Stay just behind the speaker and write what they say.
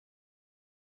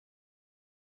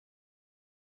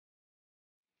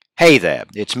Hey there,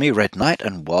 it's me Red Knight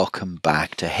and welcome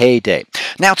back to Heyday.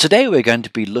 Now today we're going to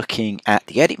be looking at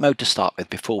the edit mode to start with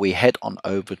before we head on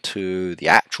over to the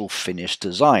actual finished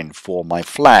design for my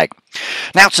flag.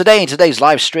 Now today in today's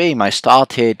live stream I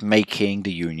started making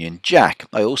the Union Jack.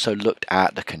 I also looked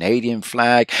at the Canadian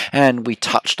flag and we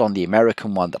touched on the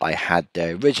American one that I had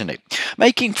there originally.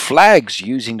 Making flags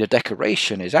using the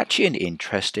decoration is actually an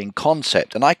interesting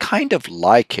concept and I kind of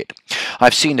like it.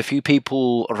 I've seen a few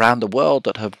people around the world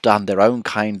that have done their own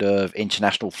kind of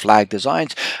international flag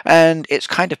designs and it's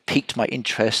kind of piqued my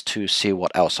interest to see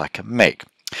what else I can make.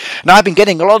 Now I've been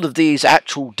getting a lot of these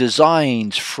actual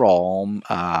designs from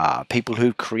people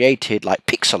who created like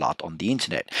pixel art on the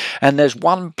internet, and there's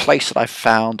one place that I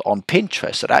found on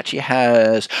Pinterest that actually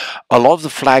has a lot of the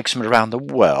flags from around the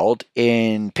world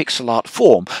in pixel art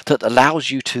form that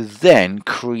allows you to then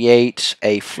create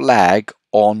a flag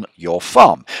on your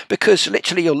farm, because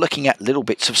literally you're looking at little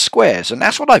bits of squares, and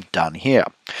that's what I've done here.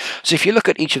 So if you look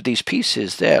at each of these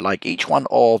pieces there, like each one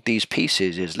of these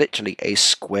pieces is literally a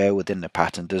square within the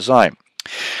pattern design.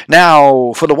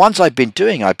 Now for the ones I've been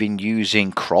doing, I've been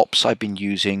using crops, I've been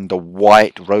using the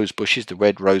white rose bushes, the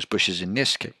red rose bushes in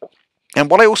this case. And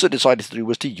what I also decided to do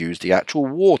was to use the actual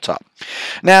water.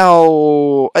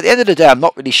 Now, at the end of the day, I'm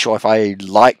not really sure if I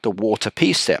like the water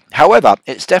piece there. However,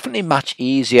 it's definitely much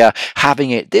easier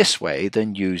having it this way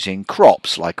than using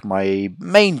crops like my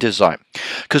main design.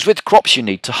 Because with crops, you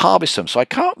need to harvest them. So I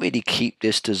can't really keep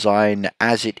this design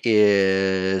as it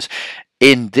is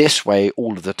in this way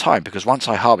all of the time, because once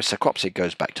I harvest the crops, it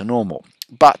goes back to normal.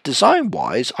 But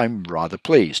design-wise, I'm rather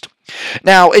pleased.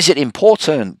 Now, is it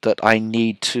important that I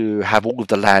need to have all of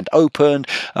the land open,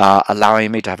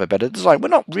 allowing me to have a better design? Well,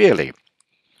 not really.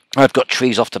 I've got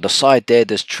trees off to the side there,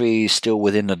 there's trees still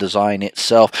within the design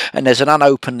itself, and there's an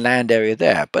unopened land area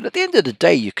there. But at the end of the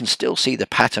day, you can still see the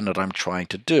pattern that I'm trying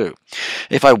to do.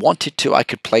 If I wanted to, I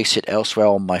could place it elsewhere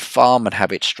on my farm and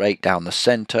have it straight down the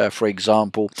center, for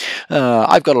example.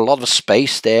 I've got a lot of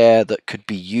space there that could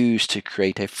be used to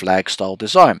create a flag style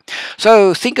design.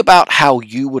 So think about how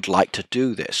you would like to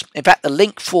do this. In fact, the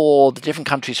link for the different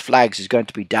countries' flags is going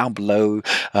to be down below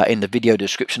in the video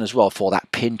description as well for that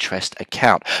Pinterest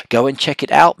account. Go and check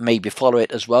it out, maybe follow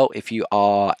it as well if you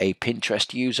are a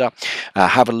Pinterest user.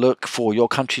 Have a look for your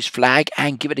country's flag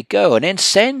and give it a go, and then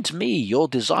send me your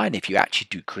design if you actually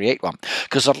do create one,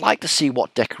 because I'd like to see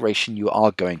what decoration you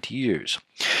are going to use.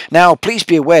 Now, please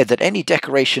be aware that any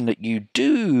decoration that you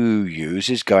do use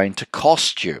is going to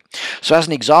cost you. So as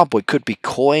an example, it could be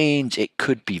coins, it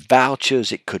could be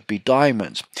vouchers, it could be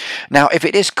diamonds. Now, if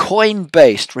it is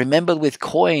coin-based, remember with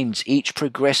coins, each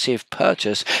progressive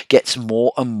purchase gets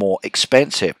more and more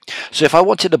expensive. So if I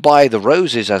wanted to buy the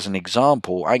roses as an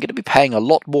example, I'm going to be paying a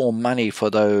lot more money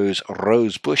for those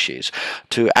rose bushes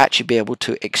to actually be able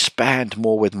to expand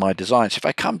more with my designs. If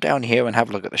I come down here and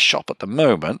have a look at the shop at the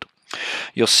moment,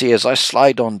 you'll see as I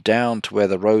slide on down to where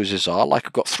the roses are, like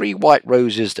I've got 3 white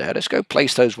roses there. Let's go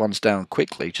place those ones down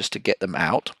quickly just to get them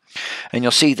out. And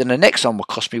you'll see that the next one will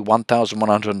cost me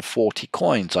 1,140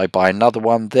 coins. I buy another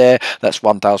one there, that's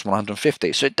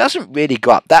 1,150. So it doesn't really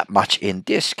go up that much in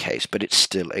this case, but it's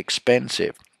still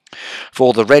expensive.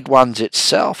 For the red ones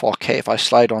itself, okay, if I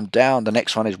slide on down, the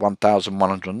next one is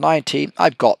 1,190.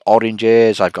 I've got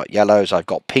oranges, I've got yellows, I've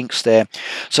got pinks there.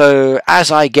 So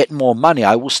as I get more money,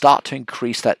 I will start to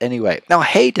increase that anyway. Now,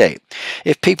 Heyday,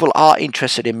 if people are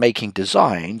interested in making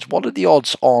designs, what are the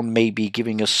odds on maybe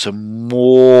giving us some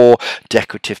more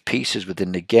decorative pieces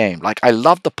within the game? Like, I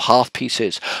love the path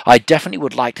pieces. I definitely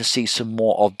would like to see some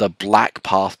more of the black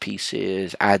path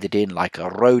pieces added in, like a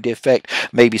road effect,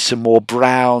 maybe some more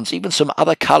brown, even some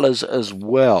other colors as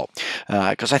well,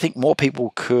 because I think more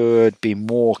people could be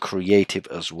more creative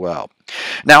as well.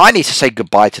 Now I need to say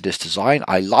goodbye to this design.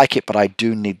 I like it, but I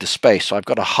do need the space, so I've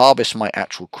got to harvest my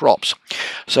actual crops.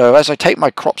 So as I take my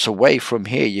crops away from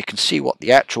here, you can see what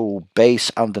the actual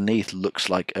base underneath looks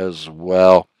like as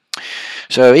well.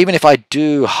 So even if I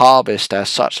do harvest as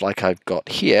such like I've got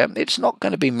here, it's not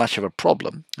going to be much of a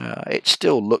problem. It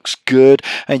still looks good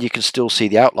and you can still see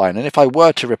the outline. And if I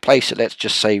were to replace it, let's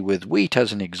just say with wheat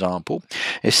as an example,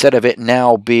 instead of it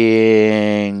now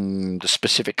being the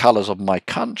specific colors of my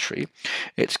country,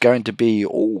 it's going to be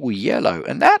all yellow,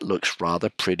 and that looks rather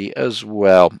pretty as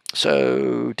well.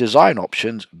 So design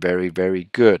options, very, very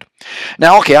good.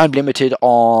 Now, okay, I'm limited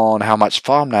on how much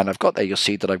farmland I've got there. You'll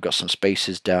see that I've got some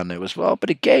spaces down there as well, but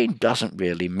again, doesn't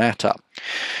really matter.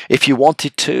 If you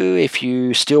wanted to, if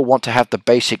you still want to have the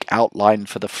basic outline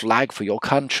for the flag for your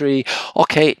country,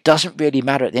 okay, it doesn't really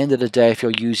matter at the end of the day if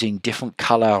you're using different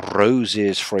color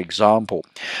roses, for example.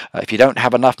 If you don't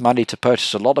have enough money to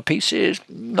purchase a lot of pieces,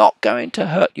 not going to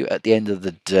hurt you at the end of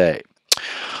the day.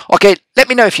 Okay, let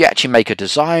me know if you actually make a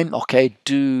design. Okay,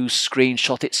 do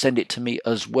screenshot it, send it to me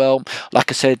as well.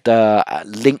 Like I said, the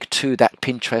link to that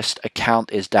Pinterest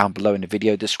account is down below in the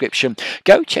video description.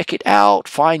 Go check it out,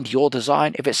 find your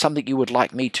design. If it's something you would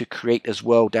like me to create as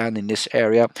well down in this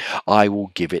area, I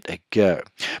will give it a go.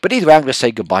 But either way, I'm going to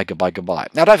say goodbye, goodbye, goodbye.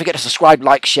 Now, don't forget to subscribe,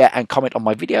 like, share, and comment on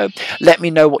my video. Let me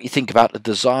know what you think about the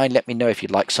design. Let me know if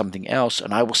you'd like something else,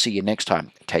 and I will see you next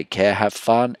time. Take care, have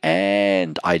fun,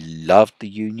 and I love the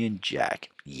Union Jack.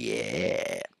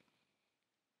 Yeah.